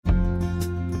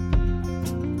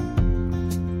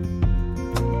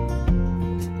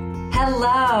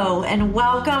Hello, and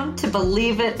welcome to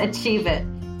Believe It, Achieve It.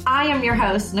 I am your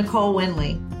host, Nicole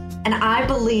Winley, and I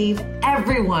believe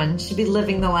everyone should be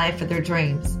living the life of their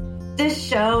dreams. This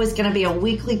show is going to be a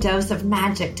weekly dose of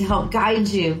magic to help guide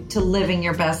you to living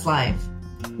your best life.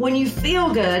 When you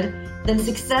feel good, then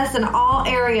success in all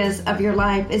areas of your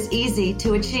life is easy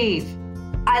to achieve.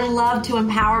 I love to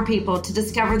empower people to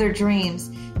discover their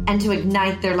dreams and to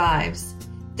ignite their lives.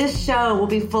 This show will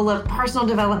be full of personal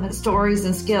development stories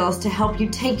and skills to help you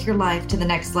take your life to the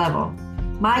next level.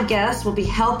 My guests will be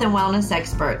health and wellness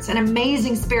experts and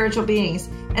amazing spiritual beings,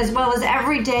 as well as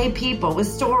everyday people with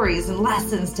stories and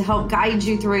lessons to help guide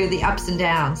you through the ups and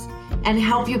downs and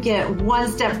help you get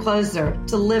one step closer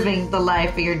to living the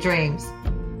life of your dreams.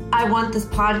 I want this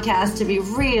podcast to be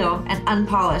real and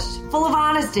unpolished, full of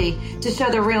honesty to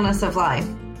show the realness of life.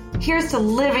 Here's to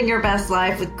living your best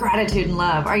life with gratitude and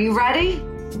love. Are you ready?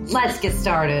 Let's get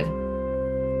started.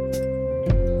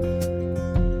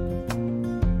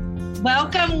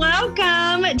 Welcome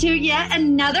to yet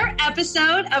another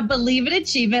episode of Believe It,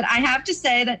 Achieve It. I have to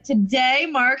say that today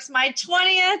marks my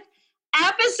 20th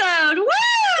episode. Woo!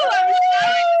 I'm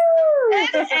so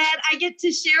excited. And I get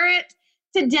to share it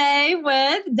today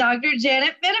with Dr.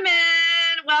 Janet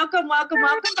Fenneman. Welcome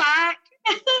back.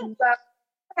 For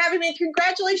having me.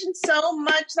 Congratulations so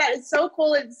much. That is so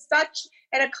cool. It's such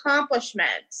an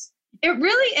accomplishment. It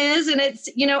really is. And it's,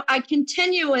 I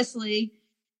continuously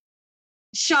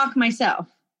shock myself.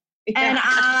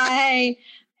 Yeah.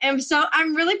 And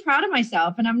I'm really proud of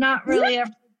myself. And I'm not really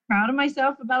ever proud of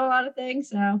myself about a lot of things.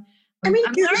 So I'm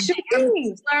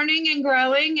learning and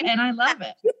growing, and I love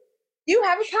it. You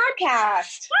have a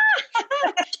podcast.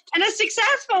 And a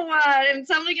successful one. And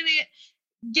it's only going to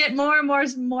get more and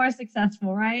more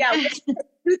successful, right? Yeah.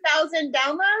 2,000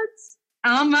 downloads?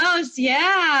 Almost,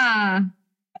 yeah.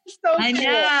 That's so cool. I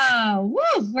know.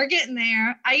 Woo, we're getting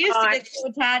there. I used to get so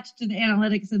attached to the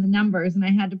analytics and the numbers, and I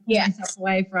had to pull myself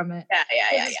away from it.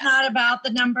 Yeah. It's not about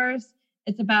the numbers.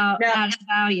 It's about adding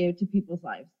value to people's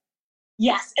lives.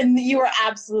 Yes, and you are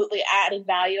absolutely adding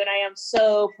value, and I am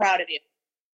so proud of you.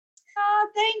 Oh,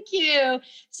 thank you.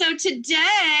 So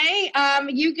today,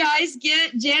 you guys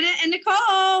get Janet and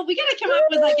Nicole. We got to come up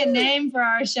with like a name for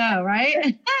our show,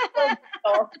 right?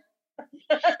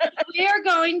 We are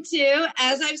going to,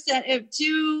 as I've said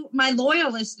to my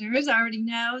loyal listeners, I already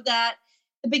know that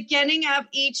the beginning of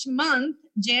each month,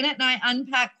 Janet and I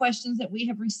unpack questions that we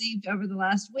have received over the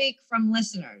last week from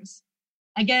listeners.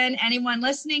 Again, anyone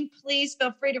listening, please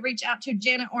feel free to reach out to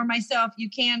Janet or myself. You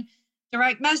can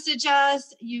direct message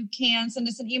us. You can send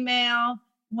us an email,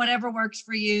 whatever works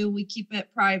for you. We keep it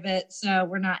private, so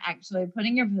we're not actually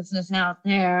putting your business out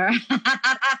there.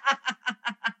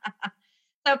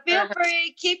 So feel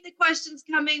free, keep the questions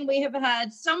coming. We have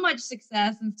had so much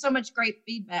success and so much great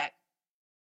feedback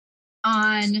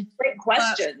on great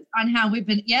questions on how we've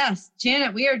been. Yes,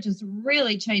 Janet, we are just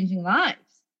really changing lives.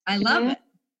 I love it.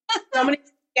 so many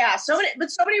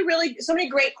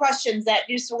great questions that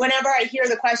just whenever I hear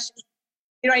the question,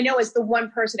 I know it's the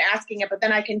one person asking it, but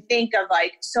then I can think of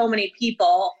like so many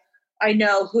people I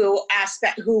know who ask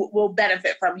that, who will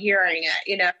benefit from hearing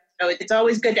it, So it's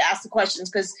always good to ask the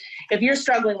questions because if you're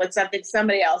struggling with something,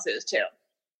 somebody else is too.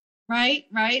 Right.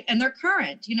 And they're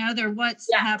current, they're what's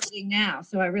happening now.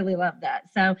 So I really love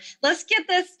that. So let's get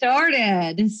this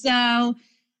started. So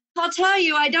I'll tell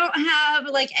you, I don't have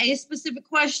like a specific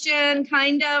question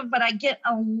but I get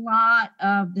a lot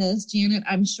of this, Janet.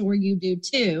 I'm sure you do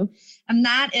too. And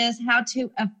that is how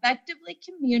to effectively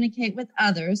communicate with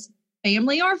others,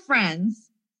 family or friends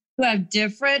who have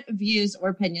different views or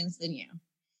opinions than you.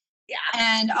 Yeah.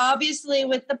 And obviously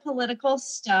with the political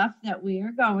stuff that we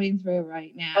are going through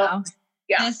right now,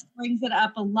 this brings it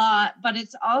up a lot, but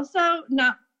it's also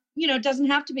not, it doesn't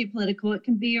have to be political. It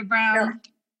can be around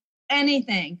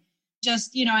anything.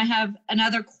 Just, I have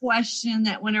another question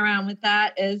that went around with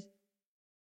that is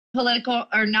political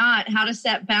or not, how to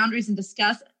set boundaries and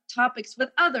discuss topics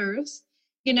with others,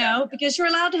 because you're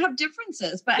allowed to have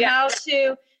differences, but how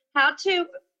to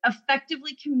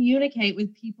effectively communicate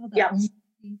with people that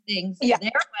things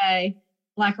their way,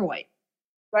 black or white.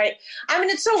 Right. I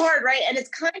mean, it's so hard, right? And it's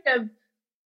kind of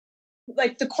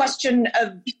like the question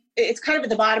of, it's kind of at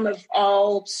the bottom of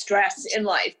all stress in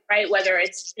life, right? Whether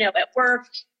it's, at work,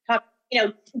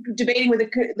 debating with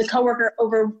the coworker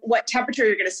over what temperature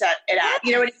you're going to set it at,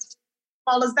 it's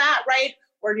all as that, right?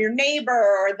 Or your neighbor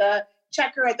or the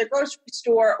checker at the grocery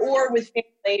store or with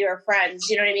family or friends,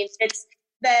 you know what I mean? It's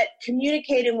that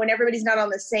communicating when everybody's not on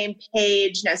the same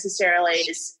page necessarily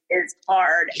is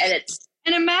hard.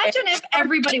 And imagine if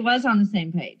everybody was on the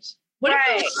same page. What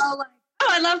if we were all like, Oh,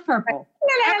 I love purple.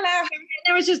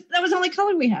 That was the only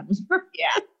color we had was purple. Yeah.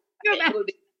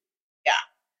 Yeah.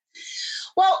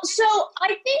 Well, so I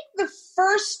think the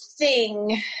first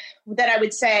thing that I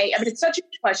would say, it's such a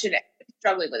good question, I'm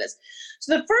struggling with this.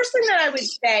 So the first thing that I would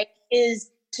say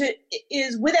is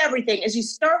with everything is you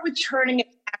start with turning it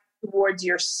back towards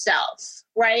yourself,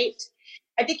 right?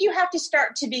 I think you have to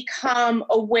start to become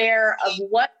aware of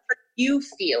what are you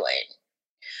feeling,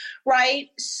 right?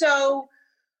 So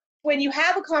when you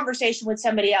have a conversation with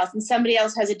somebody else and somebody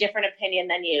else has a different opinion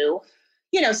than you,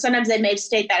 sometimes they may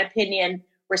state that opinion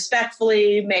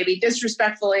respectfully, maybe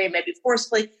disrespectfully, maybe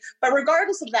forcefully. But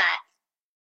regardless of that,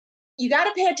 you got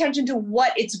to pay attention to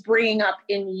what it's bringing up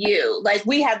in you. Like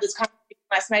we had this conversation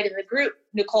last night in the group,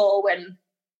 Nicole, when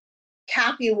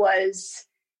Kathy was,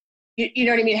 you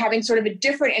know what I mean, having sort of a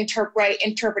different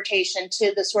interpretation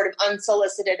to the sort of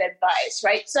unsolicited advice,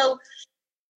 right? So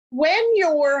when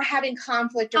you're having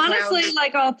conflict around... Honestly,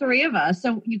 like all three of us.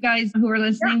 So you guys who are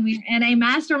listening, we're in a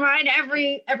mastermind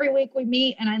every week we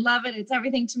meet, and I love it. It's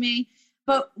everything to me.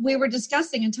 But we were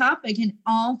discussing a topic, and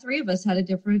all three of us had a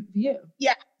different view.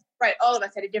 Yeah, right. All of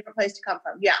us had a different place to come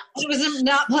from. Yeah. It was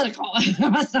not political. Right,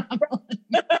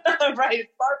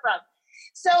 it's far from.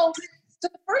 So the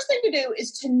first thing to do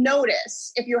is to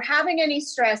notice if you're having any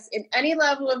stress in any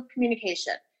level of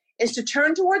communication, is to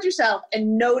turn towards yourself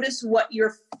and notice what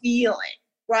you're feeling,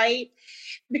 right?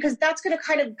 Because that's going to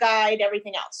kind of guide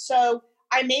everything else. So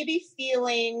I may be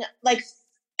feeling like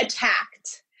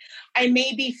attacked. I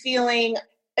may be feeling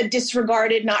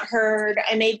disregarded, not heard.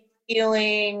 I may be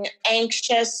feeling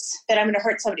anxious that I'm going to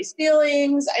hurt somebody's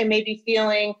feelings. I may be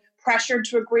feeling pressured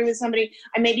to agree with somebody.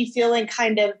 I may be feeling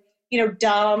kind of,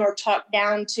 dumb or talked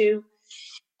down to.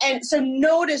 And so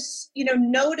notice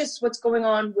what's going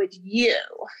on with you.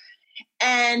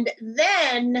 And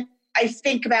then I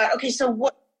think about, okay, so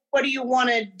what do you want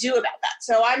to do about that?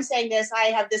 So I'm saying this, I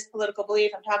have this political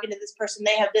belief, I'm talking to this person,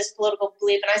 they have this political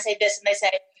belief, and I say this, and they say,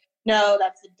 no,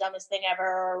 that's the dumbest thing ever,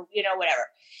 or,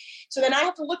 whatever. So then I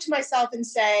have to look to myself and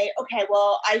say, okay,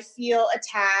 well, I feel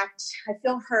attacked, I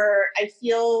feel hurt, I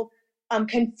feel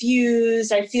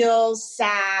confused, I feel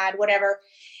sad, whatever.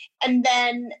 And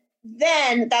then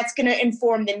that's going to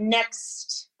inform the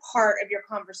next part of your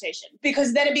conversation,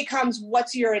 because then it becomes,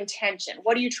 what's your intention?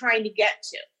 What are you trying to get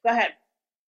to? Go ahead.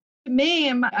 To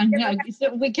me,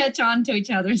 we catch on to each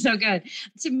other so good.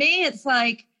 To me, it's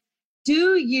like,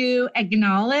 do you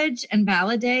acknowledge and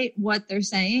validate what they're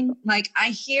saying? Like, I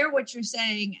hear what you're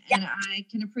saying, and I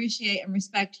can appreciate and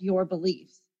respect your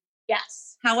beliefs.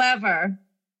 Yes. However,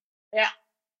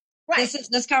 right.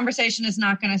 This conversation is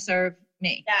not going to serve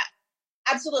me. Yeah.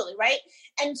 Absolutely, right?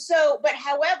 And so, but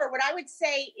however, what I would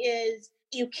say is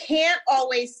you can't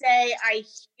always say, I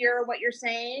hear what you're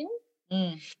saying,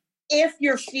 if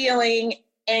you're feeling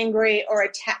angry or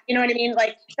attacked. You know what I mean?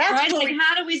 Like, that's right. Like,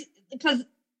 how do we, because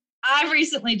I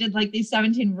recently did like these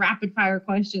 17 rapid fire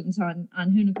questions on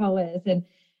who Nicole is. And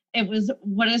it was,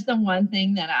 what is the one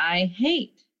thing that I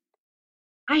hate?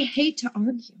 I hate to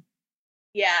argue.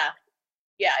 Yeah.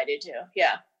 Yeah, I do too.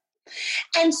 Yeah.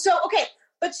 And so, okay.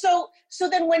 But so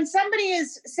then when somebody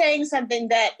is saying something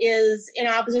that is in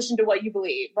opposition to what you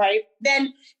believe, right,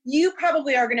 then you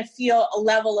probably are going to feel a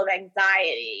level of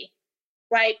anxiety,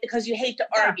 right, because you hate to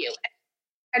argue,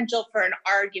 potential for an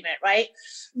argument, right,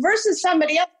 versus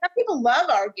somebody else. Some people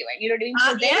love arguing, you know what I mean?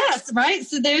 So yes, right,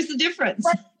 so there's the difference.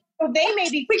 Right. So they may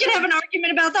be... We can have an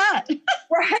argument about that.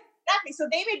 Right, exactly. So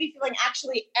they may be feeling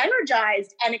actually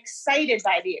energized and excited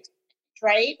by the experience,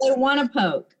 right? They want to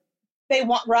poke.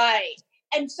 Right.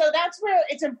 And so that's where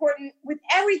it's important with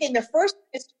everything. The first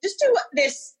is just do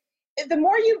this. The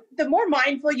more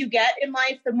mindful you get in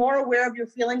life, the more aware of your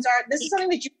feelings are. This is something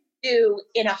that you do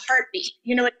in a heartbeat.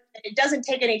 It doesn't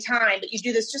take any time, but you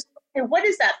do this just, okay, what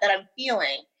is that I'm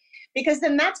feeling? Because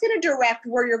then that's going to direct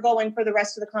where you're going for the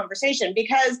rest of the conversation.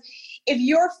 Because if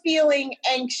you're feeling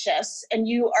anxious and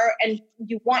you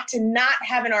want to not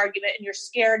have an argument and you're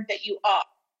scared that you are,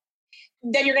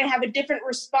 then you're going to have a different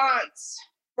response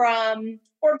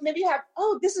or maybe you have,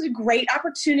 this is a great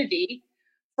opportunity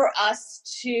for us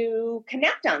to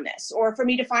connect on this, or for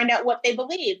me to find out what they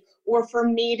believe, or for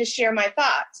me to share my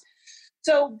thoughts.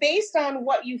 So based on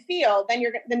what you feel, then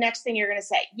the next thing you're going to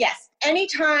say, yes,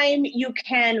 anytime you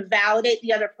can validate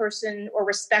the other person or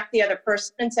respect the other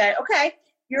person and say, okay,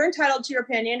 you're entitled to your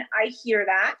opinion. I hear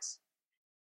that.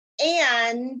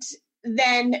 And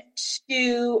then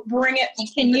to bring it.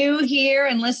 Can you hear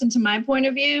and listen to my point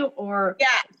of view, or? Yeah,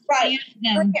 right.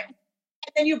 And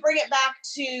then you bring it back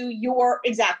to you,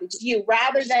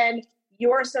 rather than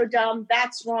you're so dumb,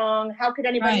 that's wrong. How could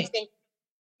anybody think?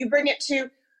 You bring it to,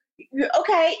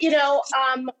 okay,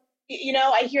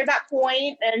 I hear that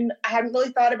point and I hadn't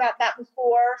really thought about that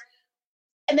before.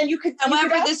 And then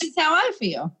however, this is how I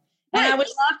feel. Right. And I would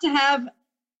love to have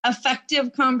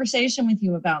effective conversation with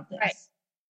you about this. Right.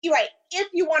 You're right. If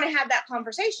you want to have that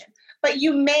conversation, but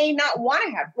you may not want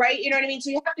to have, right? You know what I mean?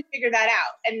 So you have to figure that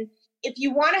out. And if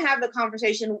you want to have the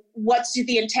conversation, what's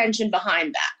the intention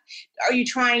behind that? Are you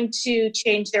trying to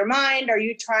change their mind? Are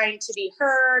you trying to be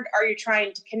heard? Are you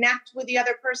trying to connect with the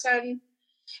other person?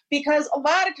 Because a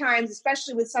lot of times,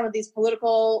 especially with some of these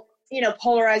political,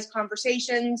 polarized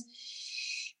conversations,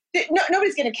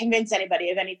 nobody's going to convince anybody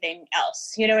of anything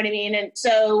else. You know what I mean? And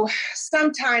so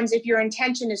sometimes if your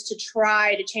intention is to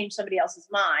try to change somebody else's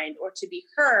mind or to be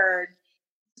heard,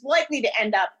 it's likely to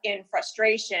end up in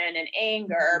frustration and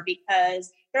anger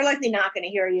because they're likely not going to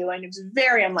hear you. And it's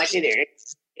very unlikely they're going to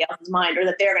change somebody else's mind or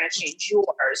that they're going to change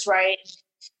yours, right?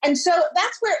 And so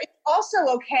that's where it's also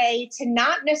okay to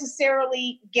not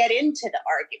necessarily get into the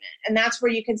argument. And that's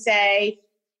where you can say,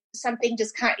 something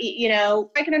just kind of,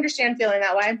 I can understand feeling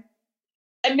that way.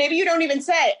 And maybe you don't even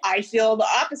say, I feel the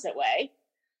opposite way.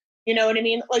 You know what I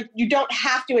mean? Like, you don't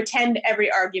have to attend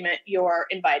every argument you're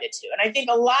invited to. And I think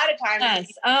a lot of times.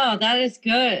 Yes. Oh, that is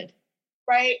good.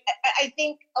 Right? I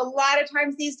think a lot of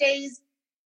times these days,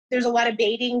 there's a lot of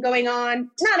baiting going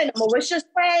on, not in a malicious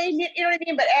way, you know what I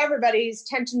mean? But everybody's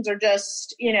tensions are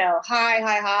just,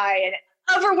 high. And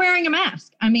over wearing a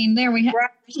mask. I mean, there we have.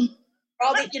 Right.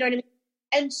 All the, you know what I mean?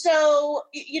 And so,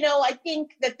 I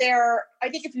think that I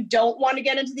think if you don't want to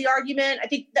get into the argument, I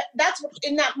think that's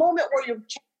in that moment where you're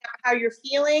checking out how you're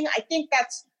feeling. I think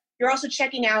you're also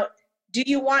checking out, do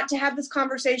you want to have this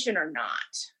conversation or not?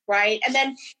 Right. And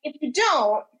then if you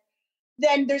don't,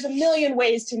 then there's a million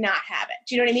ways to not have it.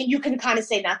 Do you know what I mean? You can kind of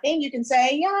say nothing. You can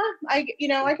say, yeah, I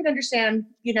can understand,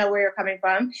 where you're coming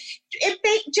from.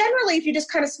 Generally, if you just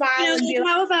kind of smile.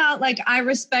 How about I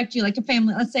respect you, like a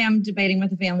family, let's say I'm debating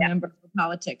with a family member for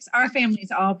politics. Our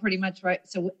family's all pretty much right.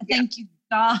 So thank you,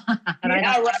 God. I don't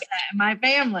have that in my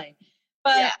family.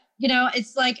 But,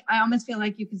 it's like, I almost feel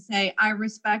like you could say, I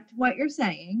respect what you're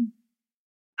saying.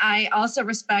 I also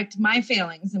respect my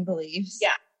feelings and beliefs. Yeah.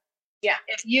 Yeah.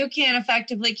 If you can't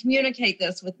effectively communicate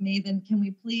this with me, then can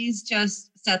we please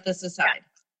just set this aside?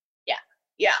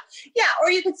 Yeah. Or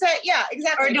you could say, yeah,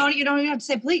 exactly. Or you don't even have to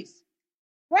say please.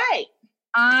 Right.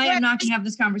 I am not going to have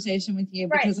this conversation with you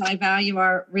because I value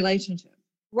our relationship.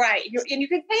 Right. And you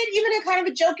can say it even in kind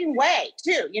of a joking way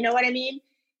too. You know what I mean?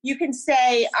 You can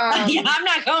say, I'm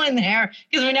not going there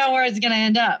because we know where it's going to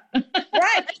end up.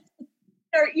 Right.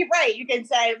 Or you can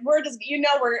say, we're just, where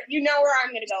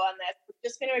I'm going to go on this.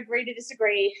 Just going to agree to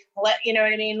disagree. You know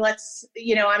what I mean? Let's,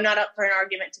 I'm not up for an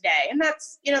argument today. And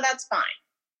that's, that's fine.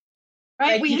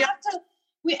 Right. We have to,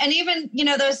 and even,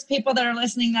 those people that are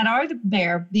listening that are the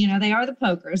bear, they are the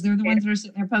pokers. They're the ones that are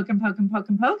sitting there poking.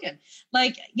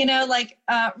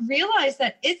 Realize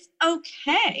that it's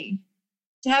okay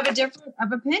to have a different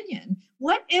of opinion.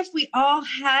 What if we all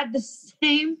had the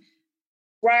same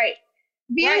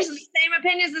views and the same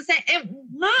opinions,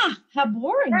 how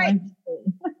boring. Right.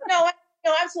 No,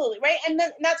 absolutely. Right. And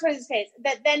then that's what it's the case.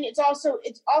 That then it's also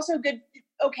good.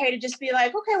 Okay. To just be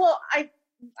like, okay, well,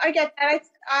 I get that.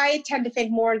 I tend to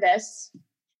think more of this,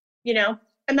 and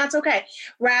that's okay.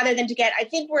 Rather than I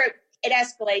think where it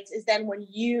escalates is then when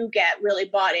you get really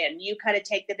bought in, you kind of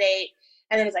take the bait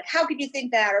and then it's like, how could you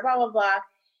think that? Or blah, blah, blah.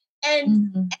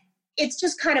 And it's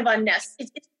just kind of unnecessary.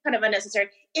 It's kind of unnecessary.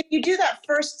 If you do that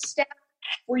first step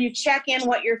where you check in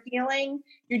what you're feeling,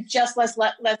 you're just less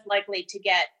likely to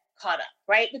get caught up,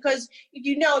 right? Because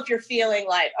if you're feeling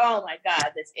like, oh my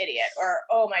God, this idiot, or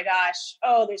oh my gosh,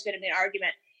 there's going to be an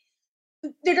argument.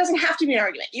 There doesn't have to be an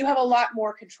argument. You have a lot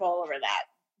more control over that,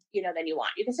 than you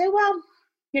want. You can say, well,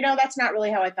 that's not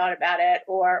really how I thought about it,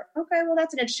 or okay, well,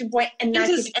 that's an interesting point. And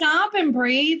to stop and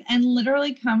breathe and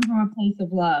literally come from a place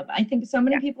of love. I think so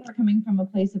many people are coming from a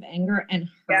place of anger and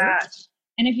hurt.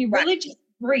 And if you really just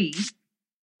breathe,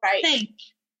 think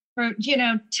for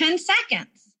 10 seconds.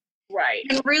 Right.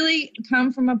 And really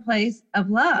come from a place of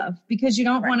love because you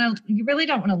really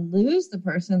don't want to lose the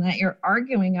person that you're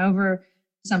arguing over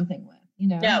something with,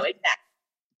 No, exactly.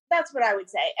 That's what I would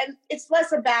say. And it's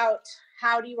less about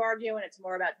how do you argue and it's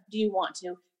more about do you want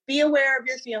to be aware of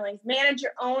your feelings, manage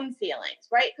your own feelings,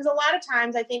 right? Because a lot of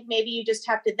times I think maybe you just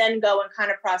have to then go and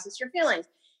kind of process your feelings.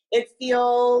 It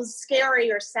feels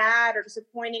scary or sad or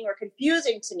disappointing or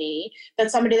confusing to me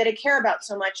that somebody that I care about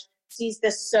so much sees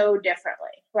this so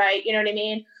differently, right? You know what I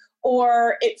mean?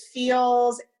 Or it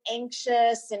feels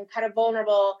anxious and kind of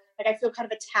vulnerable. Like I feel kind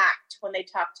of attacked when they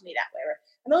talk to me that way.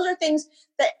 And those are things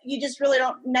that you just really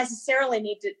don't necessarily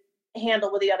need to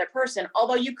handle with the other person,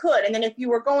 although you could. And then if you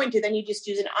were going to, then you just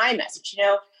use an iMessage,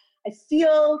 I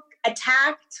feel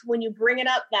attacked when you bring it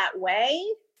up that way.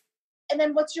 And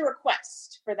then what's your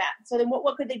request for that? So then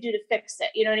what could they do to fix it?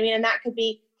 You know what I mean? And that could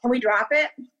be, can we drop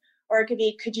it? Or it could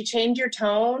be, could you change your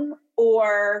tone?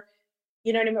 Or,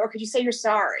 you know what I mean? Or could you say you're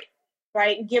sorry,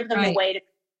 right? And give them a way to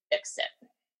fix it.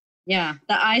 Yeah,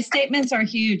 the I statements are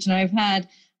huge. And I've had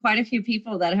quite a few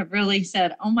people that have really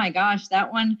said, oh my gosh,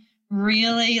 that one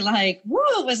really like, woo,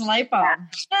 it was light bulb.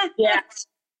 Yeah.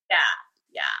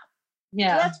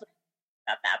 Yeah. So that's what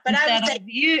about that. But I would say,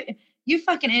 you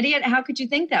fucking idiot. How could you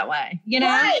think that way? You know?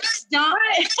 Right. Stop.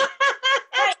 Right.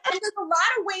 And there's a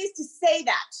lot of ways to say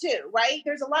that too, right?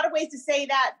 There's a lot of ways to say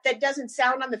that doesn't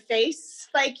sound on the face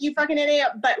like you fucking idiot,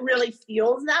 but really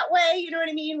feels that way. You know what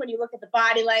I mean? When you look at the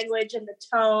body language and the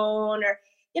tone, or,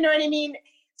 you know what I mean?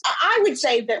 I would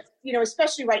say that, you know,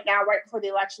 especially right now, right before the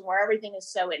election where everything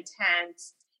is so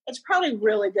intense, it's probably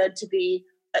really good to be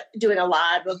doing a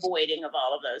lot of avoiding of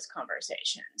all of those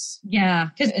conversations. Yeah,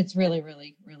 because it's really,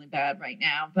 really, really bad right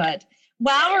now. But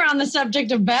while we're on the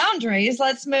subject of boundaries,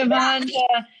 let's move on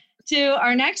to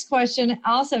our next question. It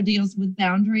also deals with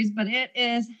boundaries, but it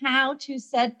is how to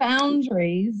set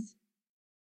boundaries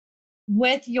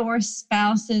with your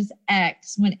spouse's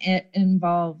ex when it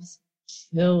involves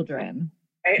children.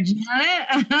 Right.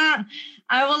 Janet,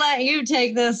 I will let you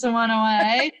take this one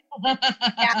away.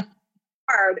 Yeah,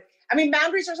 hard. I mean,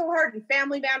 boundaries are so hard, and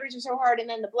family boundaries are so hard, and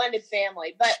then the blended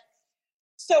family. But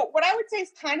so what I would say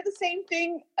is kind of the same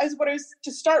thing as what I was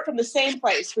to start from the same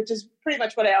place, which is pretty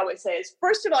much what I always say is,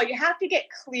 first of all, you have to get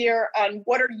clear on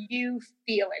what are you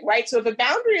feeling, right? So if a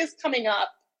boundary is coming up,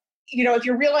 you know, if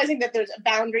you're realizing that there's a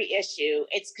boundary issue,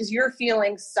 it's because you're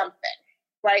feeling something,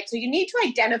 right? So you need to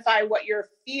identify what you're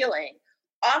feeling.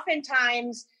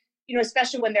 Oftentimes, you know,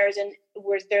 especially when there's an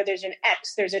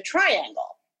X, there's a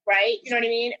triangle. Right? You know what I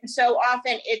mean? And so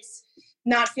often it's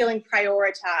not feeling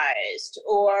prioritized,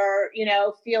 or, you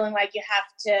know, feeling like you have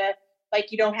to,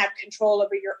 like you don't have control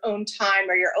over your own time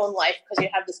or your own life because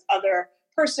you have this other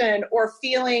person, or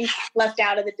feeling left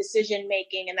out of the decision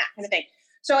making and that kind of thing.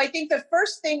 So I think the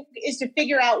first thing is to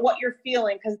figure out what you're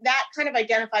feeling, because that kind of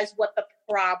identifies what the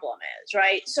problem is,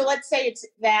 right? So let's say it's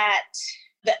that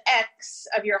the ex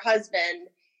of your husband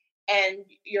and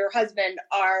your husband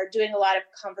are doing a lot of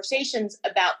conversations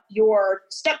about your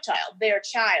stepchild, their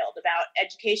child, about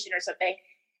education or something.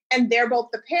 And they're both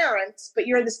the parents, but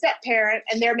you're the step parent,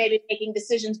 and they're maybe making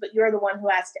decisions, but you're the one who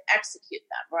has to execute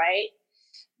them, right?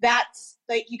 That's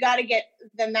like, you got to get,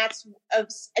 then that's a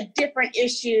different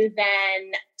issue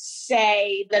than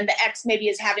the ex maybe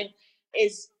is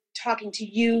talking to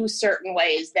you certain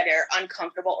ways that are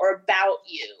uncomfortable or about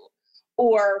you.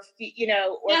 Or, you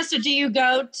know. So do you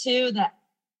go to the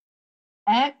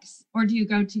ex or do you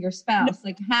go to your spouse?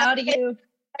 Like, how do you?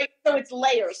 Right, so it's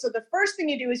layers. So the first thing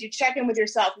you do is you check in with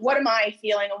yourself. What am I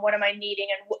feeling and what am I needing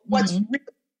and what's really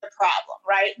the problem,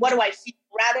 right? What do I feel?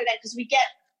 Rather than, because we get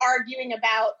arguing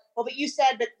about, well, but you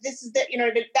said that this is the, you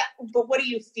know, but what do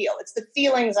you feel? It's the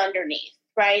feelings underneath,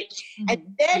 right? Mm-hmm.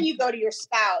 And then you go to your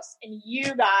spouse and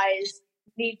you guys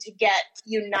need to get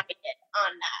united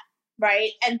on that.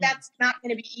 Right. And that's not going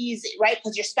to be easy, right?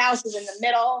 Because your spouse is in the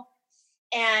middle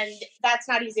and that's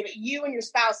not easy. But you and your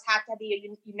spouse have to be a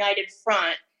united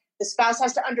front. The spouse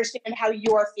has to understand how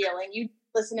you're feeling. You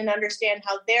listen and understand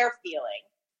how they're feeling.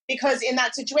 Because in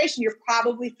that situation, you're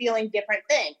probably feeling different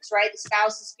things, right? The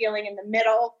spouse is feeling in the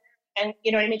middle and,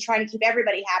 you know what I mean, trying to keep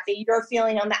everybody happy. You're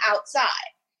feeling on the outside.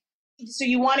 So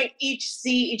you want to each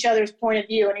see each other's point of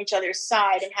view and each other's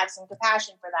side and have some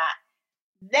compassion for that.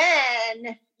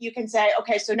 Then you can say,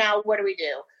 okay, so now what do we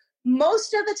do?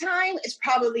 Most of the time, it's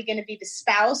probably going to be the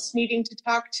spouse needing to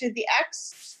talk to the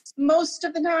ex most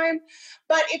of the time.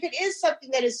 But if it is something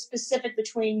that is specific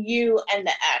between you and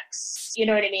the ex, you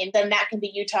know what I mean, then that can be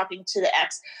you talking to the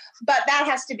ex. But that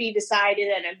has to be decided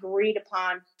and agreed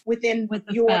upon within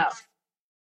that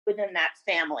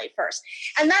family first.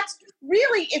 And that's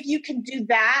really, if you can do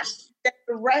that,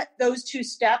 those two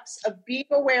steps of being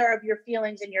aware of your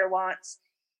feelings and your wants,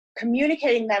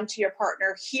 communicating them to your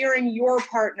partner, hearing your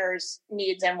partner's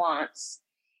needs and wants,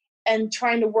 and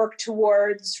trying to work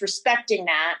towards respecting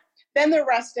that, then the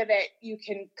rest of it you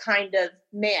can kind of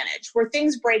manage. Where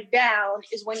things break down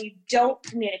is when you don't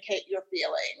communicate your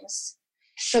feelings,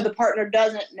 so the partner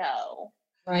doesn't know.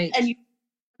 Right. And you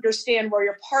understand where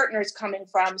your partner is coming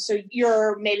from, so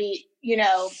you're maybe, you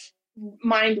know,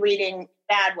 mind reading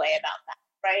bad way about that,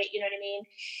 right? You know what I mean?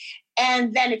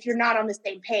 And then if you're not on the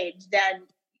same page, then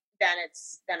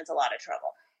it's a lot of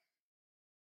trouble.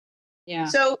 Yeah.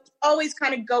 So always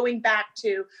kind of going back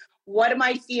to, what am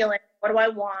I feeling? What do I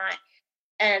want?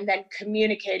 And then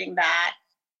communicating that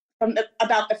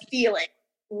about the feeling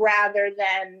rather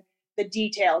than the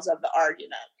details of the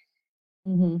argument.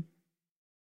 Mm-hmm.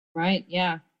 Right.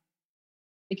 Yeah.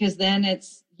 Because then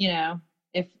it's,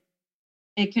 if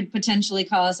it could potentially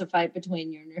cause a fight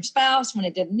between you and your spouse when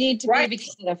it didn't need to be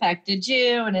because it affected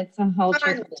you, and it's a whole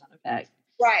trickle down effect.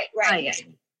 Right. Oh, yeah.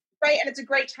 Right. And it's a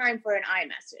great time for an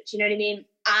iMessage. You know what I mean?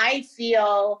 I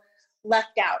feel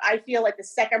left out. I feel like the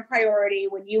second priority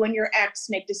when you and your ex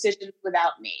make decisions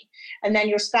without me. And then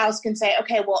your spouse can say,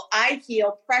 okay, well, I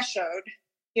feel pressured,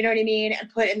 you know what I mean?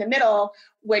 And put in the middle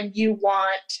when you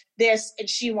want this and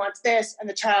she wants this and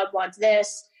the child wants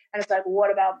this. And it's like, well,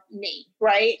 what about me?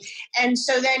 Right. And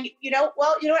so then,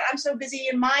 well, you know what? I'm so busy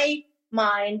in my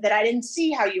mind that I didn't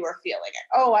see how you were feeling it.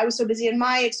 Oh, I was so busy in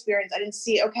my experience. I didn't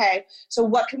see. Okay. So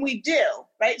what can we do?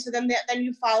 Right. So then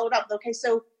you followed up. Okay.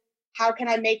 So how can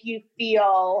I make you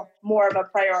feel more of a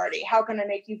priority? How can I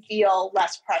make you feel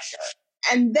less pressure?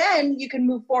 And then you can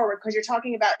move forward because you're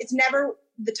talking about, it's never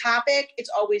the topic. It's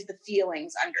always the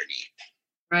feelings underneath.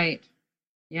 Right.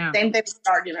 Yeah. Same thing with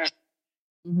the argument.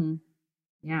 Mm-hmm.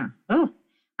 Yeah. Oh,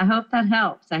 I hope that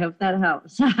helps.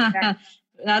 Yeah.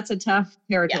 That's a tough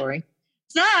territory.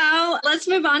 Yeah. So let's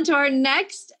move on to our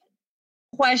next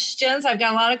questions. I've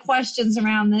got a lot of questions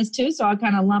around this too, so I'll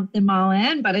kind of lump them all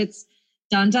in, but it's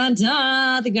dun, dun,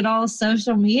 dun, the good old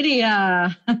social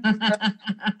media.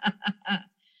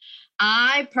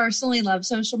 I personally love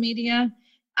social media.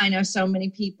 I know so many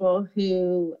people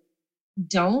who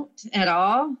don't at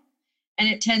all. And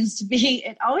it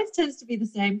always tends to be the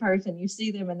same person. You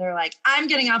see them and they're like, I'm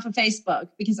getting off of Facebook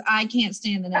because I can't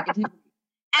stand the negativity.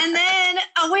 And then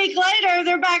a week later,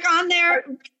 they're back on there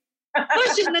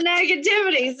pushing the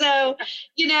negativity. So,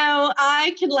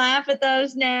 I can laugh at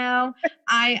those now.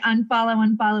 I unfollow.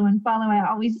 I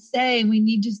always say we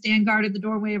need to stand guard at the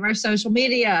doorway of our social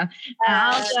media, and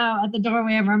also at the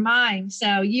doorway of our mind.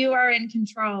 So you are in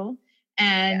control.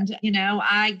 And,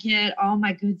 I get all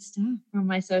my good stuff from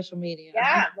my social media.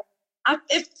 Yeah.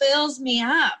 It fills me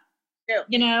up.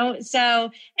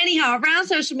 So anyhow, around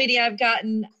social media, I've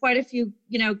gotten quite a few,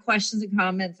 questions and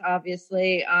comments,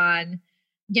 obviously, on,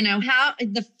 how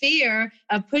the fear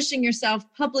of pushing yourself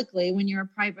publicly when you're a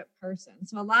private person.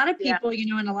 So a lot of people,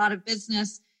 in a lot of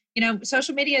business,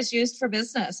 social media is used for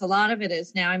business. A lot of it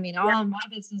is now. I mean, all of my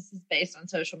business is based on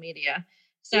social media.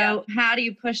 So how do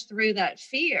you push through that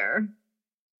fear?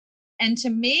 And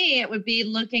to me, it would be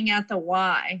looking at the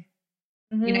why.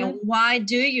 Mm-hmm. Why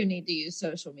do you need to use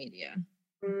social media?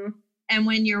 Mm-hmm. And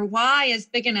when your why is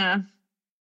big enough,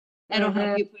 it'll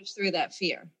help you push through that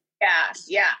fear.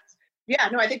 Yeah.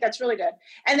 No, I think that's really good.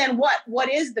 And then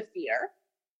what is the fear?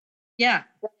 Yeah.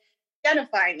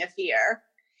 Identifying the fear.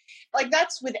 Like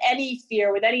that's with any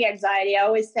fear, with any anxiety, I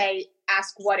always say,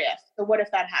 ask what if. So what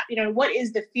if that happened? What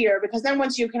is the fear? Because then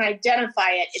once you can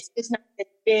identify it, it's not this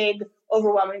big,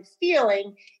 overwhelming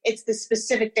feeling. It's the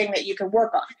specific thing that you can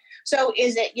work on. So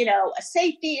is it, a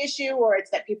safety issue, or it's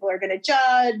that people are going to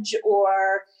judge,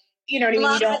 or, what I mean?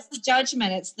 It's the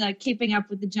judgment. It's the keeping up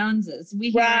with the Joneses. We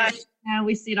hear it now.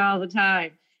 We see it all the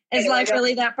time. It's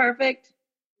really that perfect?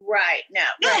 Right. No.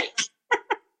 Right.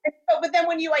 But then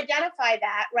when you identify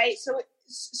that, right,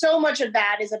 so much of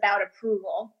that is about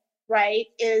approval, right,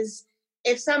 is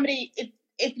if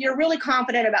you're really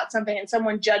confident about something and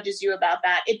someone judges you about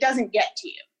that, it doesn't get to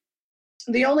you.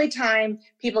 The only time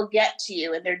people get to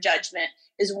you in their judgment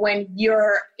is when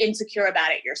you're insecure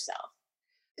about it yourself.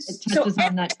 It touches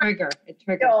on that trigger. It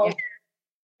triggers.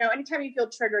 Anytime you feel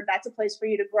triggered, that's a place for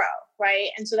you to grow, right?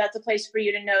 And so that's a place for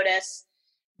you to notice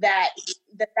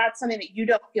that's something that you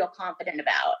don't feel confident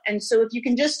about. And so if you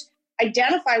can just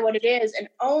identify what it is and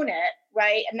own it,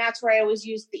 right? And that's where I always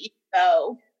use the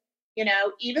ego.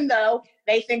 Even though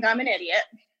they think I'm an idiot,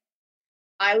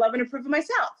 I love and approve of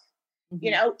myself.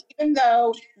 Mm-hmm. Even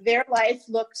though their life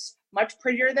looks much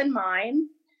prettier than mine,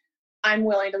 I'm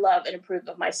willing to love and approve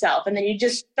of myself. And then you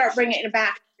just start bringing it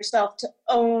back to yourself to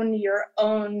own your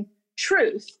own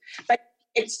truth. But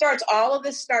all of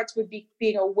this starts with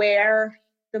being aware,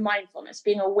 the mindfulness,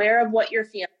 being aware of what you're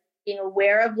feeling, being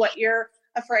aware of what you're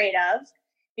afraid of,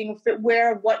 being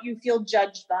aware of what you feel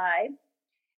judged by.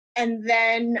 And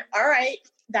then, all right,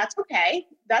 that's okay.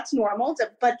 That's normal,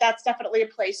 but that's definitely a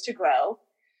place to grow.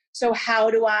 So how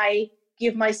do I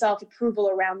give myself approval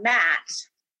around that?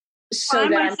 I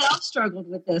myself struggled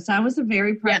with this. I was a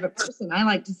very private person. I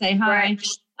like to say, hi, right.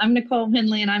 I'm Nicole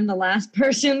Henley, and I'm the last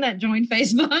person that joined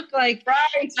Facebook. I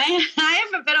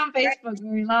haven't been on Facebook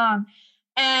very long.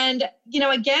 And,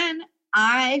 again,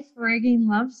 I frigging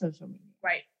love social media.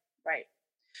 Right.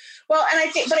 Well, and I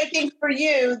think for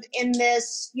you in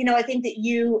this, I think that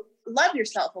you love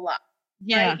yourself a lot.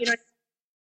 Yeah. Right?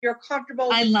 You're comfortable.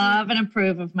 I love and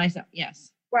approve of myself.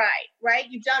 Yes. Right.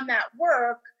 You've done that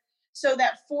work so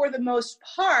that for the most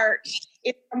part,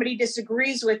 if somebody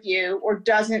disagrees with you or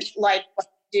doesn't like what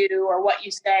you do or what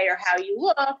you say or how you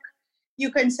look,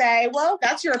 you can say, well,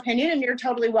 that's your opinion and you're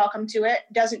totally welcome to it.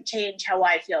 Doesn't change how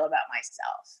I feel about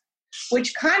myself,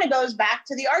 which kind of goes back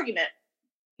to the argument,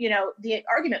 the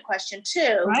argument question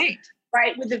too. Right.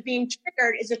 With it being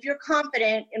triggered is if you're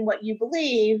confident in what you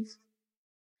believe,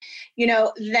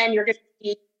 then you're going to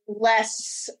be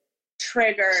less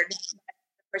triggered by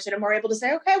the person and more able to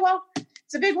say, okay, well,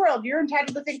 it's a big world. You're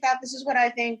entitled to think that. This is what I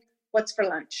think. What's for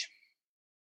lunch?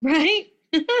 Right.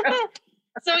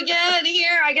 So again,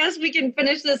 here, I guess we can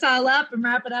finish this all up and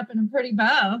wrap it up in a pretty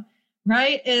bow,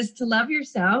 right? Is to love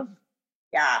yourself.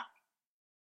 Yeah.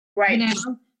 Right.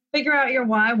 Figure out your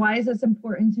why. Why is this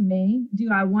important to me?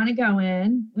 Do I want to go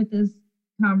in with this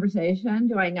conversation?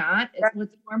 Do I not? Right.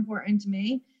 What's more important to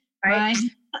me? Right.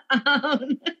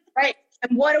 Right.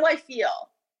 And what do I feel?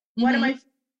 Mm-hmm.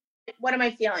 What am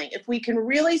I feeling? If we can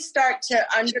really start to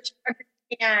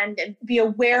understand and be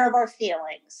aware of our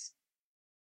feelings,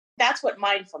 that's what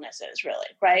mindfulness is really,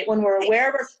 right? When we're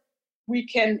aware of we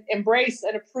can embrace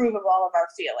and approve of all of our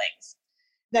feelings.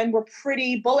 Then we're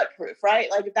pretty bulletproof, right?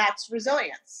 Like that's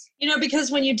resilience. Because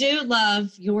when you do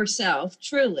love yourself,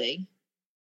 truly,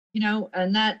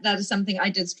 and that is something I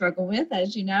did struggle with,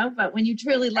 as you know, but when you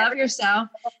truly love yourself,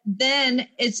 then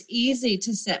it's easy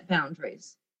to set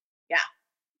boundaries. Yeah.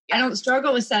 I don't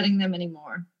struggle with setting them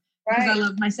anymore because I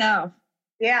love myself.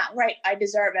 Yeah, right. I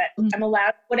deserve it. Mm-hmm. I'm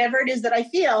allowed, whatever it is that I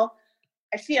feel,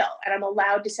 and I'm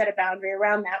allowed to set a boundary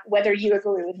around that, whether you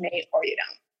agree with me or you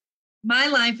don't. My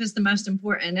life is the most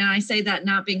important. And I say that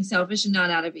not being selfish and not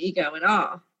out of ego at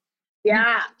all.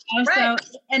 Yeah. Right.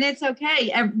 And it's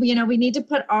okay. We need to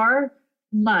put our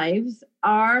lives,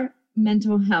 our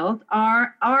mental health,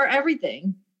 our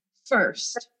everything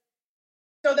first.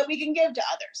 So that we can give to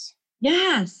others.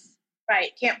 Yes.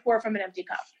 Right. Can't pour from an empty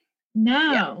cup.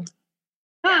 No.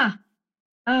 Yeah.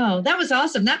 Oh, that was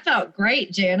awesome. That felt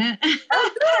great, Janet.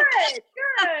 Oh, good.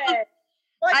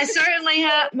 Well, I certainly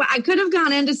have. Well, I could have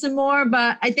gone into some more,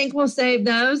 but I think we'll save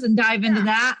those and dive into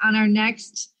that on our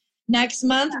next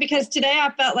month, because today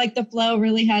I felt like the flow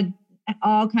really had they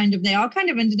all kind of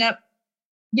ended up,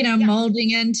 molding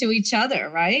into each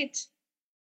other, right?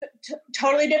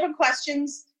 Totally different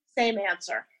questions, same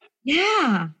answer.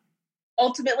 Yeah.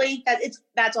 Ultimately,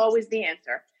 that's always the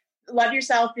answer. Love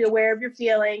yourself, be aware of your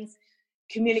feelings,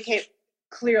 communicate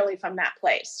clearly from that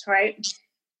place, right?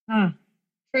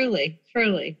 Truly.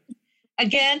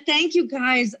 Again, thank you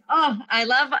guys. Oh, I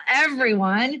love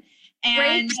everyone.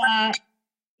 And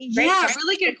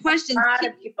really good questions.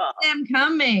 Keep them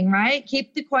coming, right?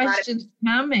 Keep the questions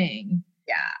coming.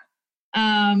 Yeah.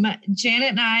 Janet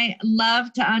and I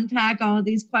love to unpack all of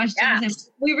these questions. Yeah. And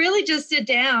we really just sit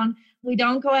down. We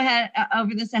don't go ahead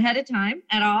over this ahead of time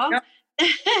at all. Nope.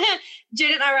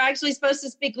 Janet and I were actually supposed to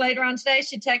speak later on today.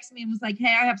 She texted me and was like,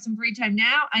 hey, I have some free time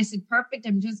now. I said, perfect.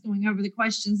 I'm just going over the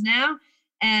questions now.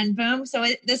 And boom. So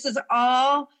this is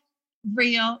all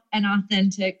real and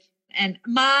authentic. And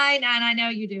mine, and I know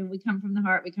you do. We come from the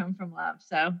heart. We come from love.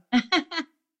 So you're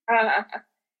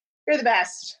the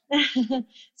best.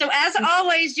 So as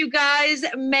always, you guys,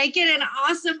 make it an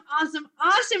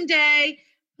awesome day.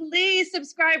 Please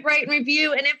subscribe, rate, and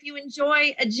review. And if you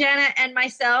enjoy Janet and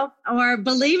myself, or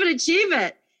Believe It, Achieve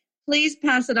It, please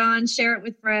pass it on, share it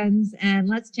with friends, and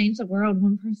let's change the world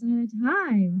one person at a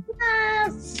time.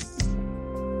 Yes.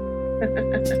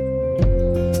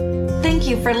 Thank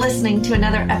you for listening to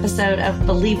another episode of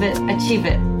Believe It, Achieve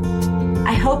It.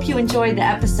 I hope you enjoyed the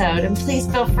episode, and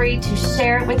please feel free to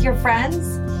share it with your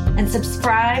friends and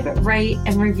subscribe, rate,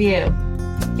 and review.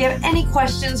 If you have any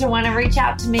questions or want to reach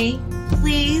out to me,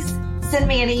 please send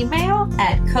me an email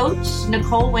at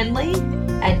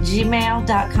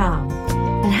coachnicolewindley@gmail.com,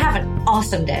 and have an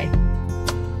awesome day.